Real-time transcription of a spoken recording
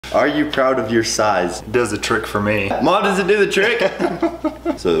Are you proud of your size? It does the trick for me. Mom, does it do the trick?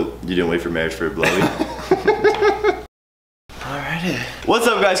 So you didn't wait for marriage for a blowy? Alrighty. What's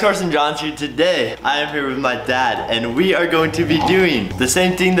up guys, Carson Johns here. Today, I am here with my dad and we are going to be doing the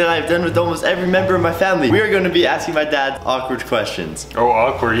same thing that I've done with almost every member of my family. We are going to be asking my dad awkward questions. Oh,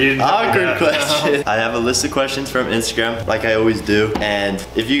 awkward. You didn't awkward questions. I have a list of questions from Instagram, like I always do. And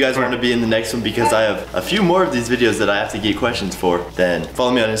if you guys want to be in the next one, because I have a few more of these videos that I have to get questions for, then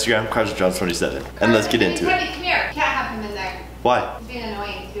follow me on Instagram, Carson Johns 27. And let's get into it. Come here. Can't have him in there. Why? He's being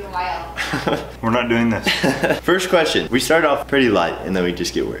annoying. He's being wild. We're not doing this. First question. We start off pretty light and then we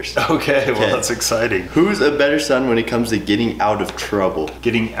just get worse. Okay, well that's exciting. Who's a better son when it comes to getting out of trouble?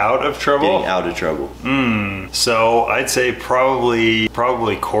 Getting out of trouble? Getting out of trouble. So I'd say probably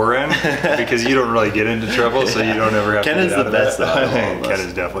Corin, because you don't really get into trouble, so you don't ever have to get out of it. Ken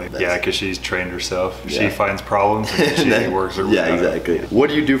is definitely best. Yeah, because she's trained herself. Yeah. She finds problems and she works her way out. Yeah, exactly. What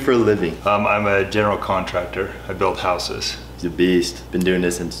do you do for a living? I'm a general contractor. I build houses. He's a beast. Been doing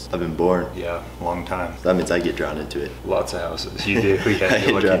this since I've been born. Yeah, long time. That means I get drawn into it. Lots of houses. You do. Yeah,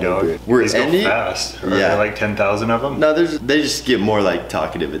 you're lucky dog. These go fast. Are there like 10,000 of them? No, they just get more like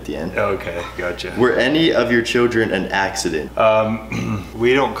talkative at the end. Okay, gotcha. Were any of your children an accident?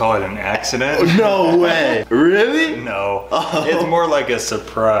 We don't call it an accident. No way. Really? No. Oh. It's more like a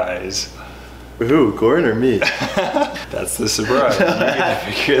surprise. Who, Corin or me? That's the surprise. You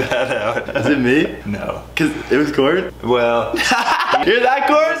gotta figure that out. Is it me? No. Cause it was Corin? Well. Hear that,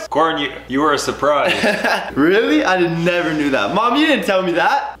 Corin? Corin, you were a surprise. Really? I never knew that. Mom, you didn't tell me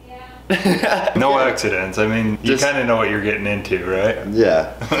that. No accidents. I mean, you kind of know what you're getting into, right?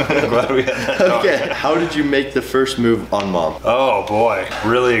 Yeah. Glad we had that talk. Okay, how did you make the first move on Mom? Oh boy,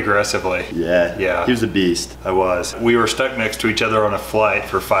 really aggressively. Yeah. Yeah. He was a beast. I was. We were stuck next to each other on a flight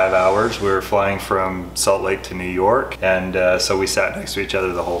for 5 hours. We were flying from Salt Lake to New York, and so we sat next to each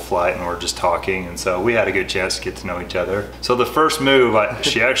other the whole flight and we're just talking, and so we had a good chance to get to know each other. So the first move,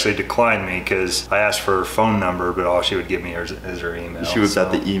 she actually declined me because I asked for her phone number, but all she would give me is her email. She whipped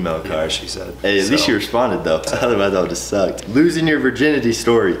out the email card. Yeah, she said. Hey, at least you responded though. Otherwise that would have sucked. Losing your virginity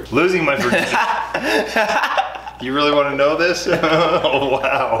story. Losing my virginity. You really want to know this? Oh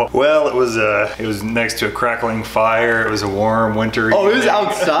wow. Well, it was next to a crackling fire. It was a warm winter. Oh, it was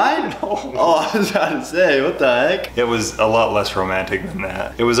outside? No. Oh, I was about to say, what the heck? It was a lot less romantic than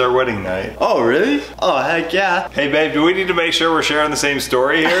that. It was our wedding night. Oh, really? Oh, heck yeah. Hey babe, do we need to make sure we're sharing the same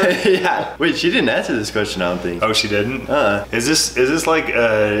story here? Yeah. Wait, she didn't answer this question, I don't think. Oh, she didn't? Is this like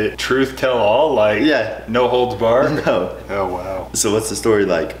a truth tell all? Like, yeah, no holds barred? No. Oh wow. So what's the story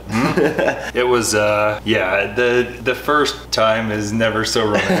like? It was yeah, the first time is never so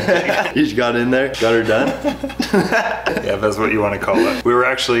romantic. You just got in there, got her done? Yeah, that's what you want to call it. We were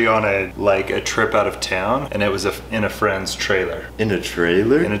actually on a trip out of town, and it was in a friend's trailer. In a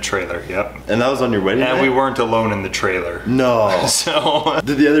trailer? In a trailer, yep. And that was on your wedding night? And we weren't alone in the trailer. No. So.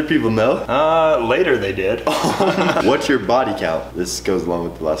 Did the other people know? Later they did. What's your body count? This goes along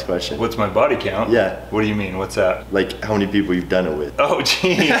with the last question. What's my body count? Yeah. What do you mean? What's that? Like how many people you've done it with? Oh,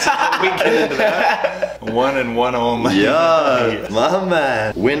 jeez. We get into that. One and one only. Yeah, my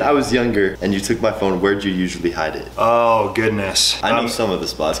man. When I was younger and you took my phone, where'd you usually hide it? Oh, goodness. I know some of the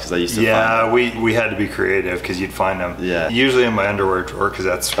spots because I used to find them. Yeah, we had to be creative because you'd find them. Yeah. Usually in my underwear drawer because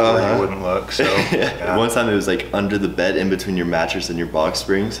that's where you wouldn't look. So. Yeah. One time it was like under the bed in between your mattress and your box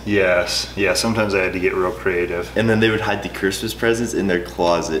springs. Yes. Yeah, sometimes I had to get real creative. And then they would hide the Christmas presents in their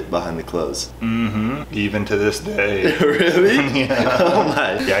closet behind the clothes. Mm-hmm. Even to this day. Really? Yeah. Oh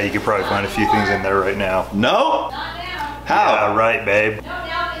my. Yeah, you could probably find a few things in there right now. No? Not now. How? Yeah, right, babe. No,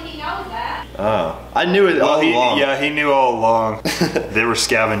 now that he knows that. Oh. I knew it all along. Yeah, he knew all along. They were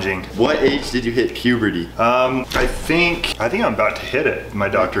scavenging. What age did you hit puberty? I think I'm about to hit it, my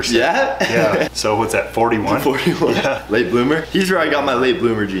doctor said. Yeah? Yeah. So what's that, 41? 41. Yeah. Late bloomer? He's where I got my late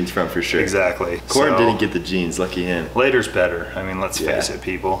bloomer genes from for sure. Exactly. Corin didn't get the genes, lucky him. Later's better. I mean, let's face it,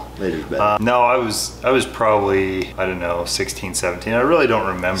 people. Later's better. No, I was probably, I don't know, 16, 17. I really don't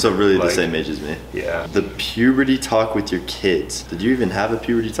remember. So really the same age as me. Yeah. The puberty talk with your kids. Did you even have a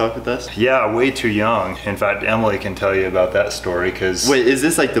puberty talk with us? Yeah, way too young. In fact, Emily can tell you about that story because... Wait, is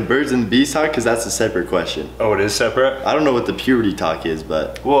this like the birds and the bees talk? Because that's a separate question. Oh, it is separate? I don't know what the puberty talk is,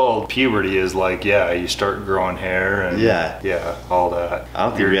 but... Well, puberty is like, yeah, you start growing hair and... Yeah. Yeah, all that. I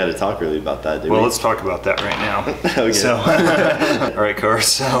don't think we had to talk really about that, did we? Well, let's talk about that right now. Okay. So, all right,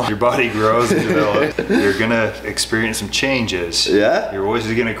 Carson, so your body grows and develops. You're gonna experience some changes. Yeah? Your voice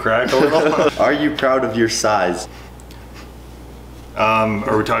is gonna crack a little. Are you proud of your size?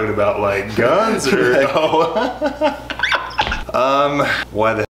 Are we talking about like guns or? Oh.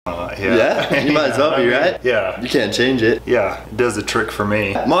 Why the hell not? Yeah? You might as well be, right? Yeah. You can't change it. Yeah, it does the trick for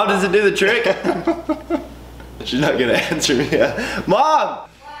me. Mom, does it do the trick? She's not gonna answer me. Mom!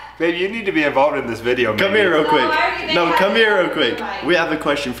 Babe, you need to be involved in this video. Come here real quick. No, come here real quick. We have a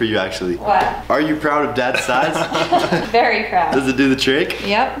question for you actually. What? Are you proud of Dad's size? Very proud. Does it do the trick?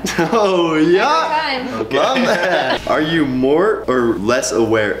 Yep. Oh yeah. Every time. Okay. Love that. Are you more or less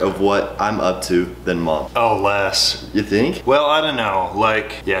aware of what I'm up to than Mom? Oh, less. You think? Well, I don't know.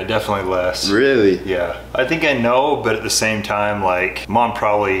 Like, yeah, definitely less. Really? Yeah. I think I know, but at the same time, like, Mom's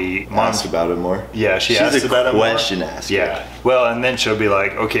Ask about it more. Yeah, she's a about it more. question asker. Yeah. Well, and then she'll be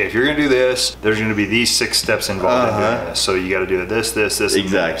like, okay, if you're gonna do this, there's gonna be these 6 steps involved in doing this. So you gotta do this, and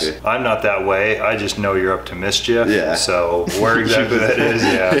Exactly. this. I'm not that way. I just know you're up to mischief. Yeah. So where exactly that is,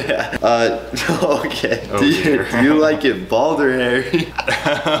 yeah. Okay. Oh, do you like it bald or hairy?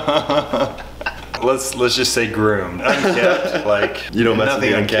 Let's just say groomed. Unkept, like You don't mess with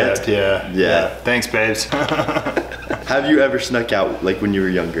nothing the unkept? Yeah. Thanks, babes. Have you ever snuck out like when you were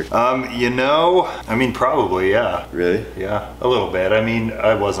younger? You know, I mean, probably, yeah. Really? Yeah, a little bit. I mean,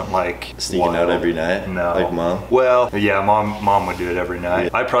 I wasn't like Sneaking out every night? No. Like Mom? Well, yeah, mom would do it every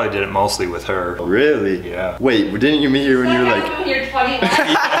night. I probably did it mostly with her. Really? Yeah. Wait, didn't you meet her when you were like... When you're 21.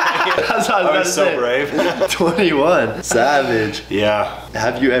 That's what I was so brave. 21. Savage. Yeah.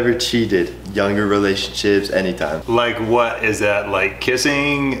 Have you ever cheated? Younger relationships, anytime? Like, what is that? Like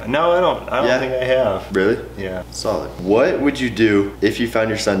kissing? No, I don't think I have. Really? Yeah. Solid. What would you do if you found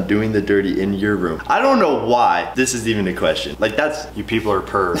your son doing the dirty in your room? I don't know why this is even a question. Like that's... You people are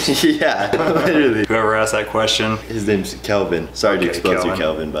pervs. Yeah, literally. Whoever asked that question. His name's Kelvin. Sorry to Okay, expose you, Kelvin.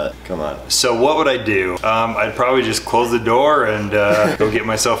 Kelvin, but come on. So what would I do? I'd probably just close the door and go get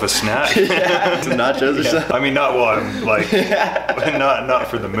myself a snack. Yeah, some nachos or something? I mean, not while I'm like, not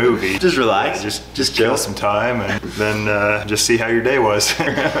for the movie. Just relax. Yeah, just kill some time and then just see how your day was.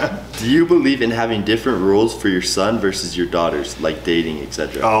 Do you believe in having different rules for your son versus your daughters, like dating,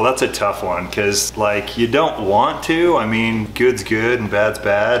 etc.? Oh, that's a tough one because like you don't want to. I mean, good's good and bad's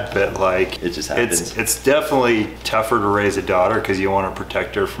bad, but like it just happens. It's definitely tougher to raise a daughter because you want to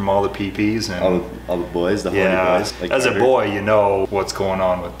protect her from all the peepees and all the boys, the horny yeah. boys. Like As Carter. a boy, you know what's going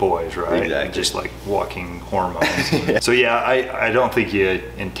on with boys, right? Exactly. Just like walking hormones. So yeah, I don't think you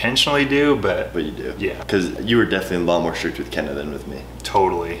intentionally do, but you do. Yeah. Because you were definitely a lot more strict with Kenna than with me.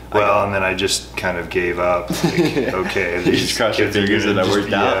 Totally. Well, and then I just kind of gave up. Like, okay, You just crossed your fingers and that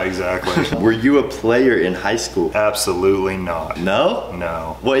worked out. Yeah, exactly. Were you a player in high school? Absolutely not. No?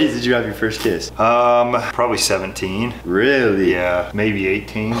 No. What age did you have your first kiss? Probably 17. Really? Yeah, maybe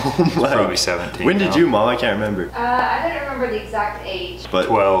 18. Oh my. Probably 17. When did now. you, Mom? I can't remember. I don't remember the exact age. But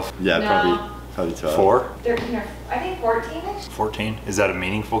 12. Yeah, No. probably 12. 4? 13 or I think 14ish. 14? Is that a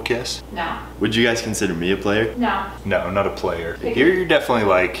meaningful kiss? No. Would you guys consider me a player? No. No, not a player. You're definitely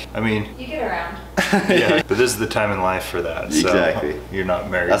like, I mean, You get around. yeah, but this is the time in life for that. So Exactly. You're not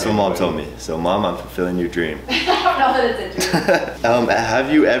married. That's to what Mom anybody. told me. So Mom, I'm fulfilling your dream. I don't know that it's a dream.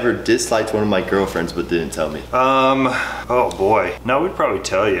 Have you ever disliked one of my girlfriends but didn't tell me? Oh boy. No, we'd probably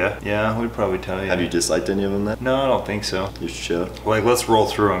tell you. Yeah, we'd probably tell you. Have you disliked any of them then? No, I don't think so. You're chill. Like, let's roll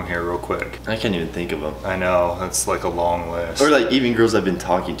through them here real quick. I can't even think of them. I know, that's like a long list. Or like even girls I've been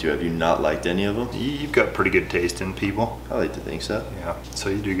talking to, have you not liked any of them? You've got pretty good taste in people. I like to think so. Yeah, so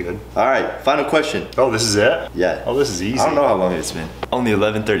you do good. All right, final question. Oh, this is it? Yeah. Oh, this is easy. I don't know how long it's been. Only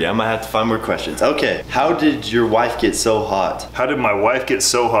 11:30. I might have to find more questions. Okay. How did your wife get so hot? How did my wife get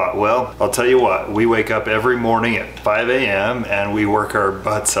so hot? Well, I'll tell you what. We wake up every morning at 5 a.m. and we work our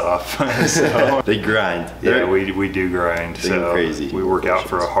butts off. So, They grind. yeah, we do grind. They go So crazy. we work out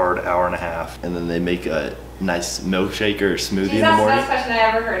for a hard hour and a half. And then they make a nice milkshake or a smoothie Geez, in the that's the morning. best question I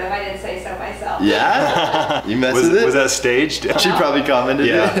ever heard of. I didn't say so myself. Yeah? You messed Was, with it? was that staged? She probably commented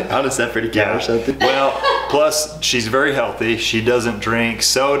Yeah. it on a separate account or something. Well, plus she's very healthy. She doesn't drink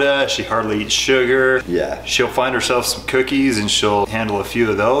soda. She hardly eats sugar. Yeah. She'll find herself some cookies and she'll handle a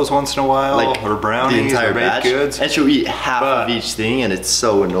few of those once in a while. Like or brownies the entire or baked batch. goods. And she'll eat half But- of each thing and it's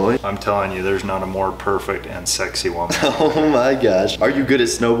so annoying. I'm telling you, there's not a more perfect and sexy woman. Oh my gosh. Are you good at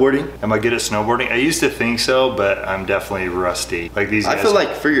snowboarding? Am I good at snowboarding? I used to think so, but I'm definitely rusty. Like these guys. I feel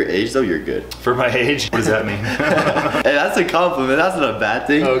like for your age though, you're good. For my age? What does that mean? Hey, that's a compliment. That's not a bad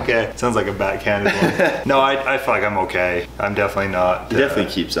thing. Okay. Sounds like a backhanded one. No, I feel like I'm okay. I'm definitely not. It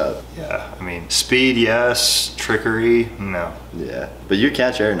definitely keeps up. Yeah. I mean, speed, yes. Trickery, no. Yeah. But you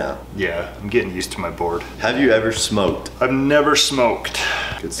catch air now. Yeah, I'm getting used to my board. Have you ever smoked? I've never smoked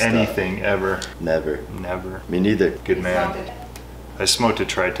Good stuff. anything ever. Never. Never. Me neither. Good You man. smoked it. I smoked a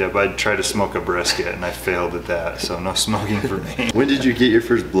tri-tip. I tried to smoke a brisket and I failed at that, so no smoking for me. When did you get your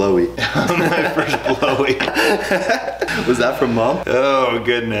first blowy? My first blowy. Was that from mom? Oh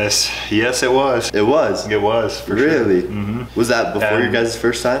goodness, yes it was. It was? It was, for really? sure. Mm-hmm. Was that before your guys'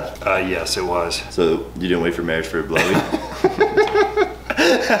 first time? Yes it was. So you didn't wait for marriage for a blowy?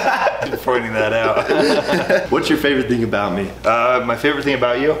 Pointing that out. What's your favorite thing about me? My favorite thing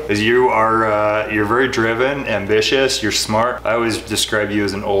about you is you're very driven, ambitious, you're smart. I always describe you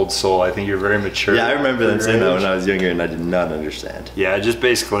as an old soul. I think you're very mature. Yeah, I remember them saying that when I was younger and I did not understand. Yeah, just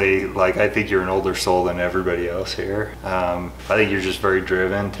basically, like, I think you're an older soul than everybody else here. I think you're just very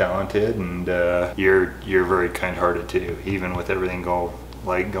driven, talented, and you're very kind-hearted too. Even with everything going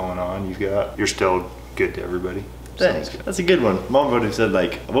on, you're still good to everybody. Thanks. That's a good one. Mom would have said,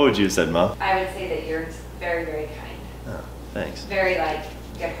 like, what would you have said, Mom? I would say that you're very, very kind. Oh, thanks. Very, like,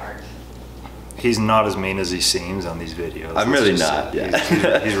 good heart. He's not as mean as he seems on these videos. I'm really not,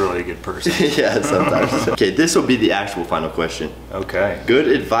 yeah. He's really a good person. Yeah, sometimes. Okay, this will be the actual final question. Okay. Good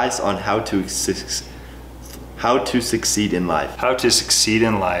advice on how to succeed in life. How to succeed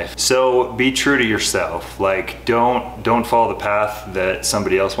in life. So be true to yourself. Like, don't follow the path that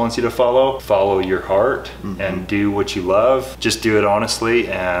somebody else wants you to follow. Follow your heart and do what you love. Just do it honestly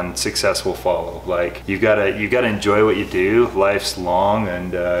and success will follow. Like, you gotta enjoy what you do. Life's long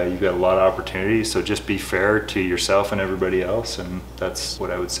and you've got a lot of opportunities. So just be fair to yourself and everybody else, and that's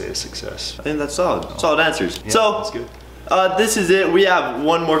what I would say is success. I think that's solid. Solid answers. Yeah, so that's good. This is it. We have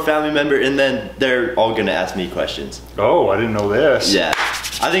one more family member and then they're all gonna ask me questions. Oh, I didn't know this. Yeah.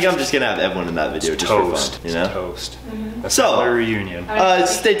 I think I'm just gonna have everyone in that video just Toast. for fun, you know? Toast. Mm-hmm. A So, family reunion.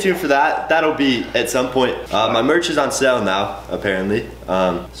 Stay tuned for that. That'll be at some point. My merch is on sale now, apparently.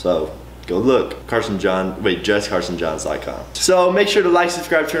 So go look. Just CarsonJohns.com. So make sure to like,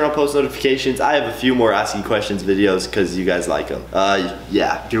 subscribe, turn on post notifications. I have a few more asking questions videos because you guys like them.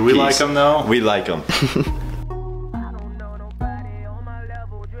 Yeah. Do we like them though? We like them.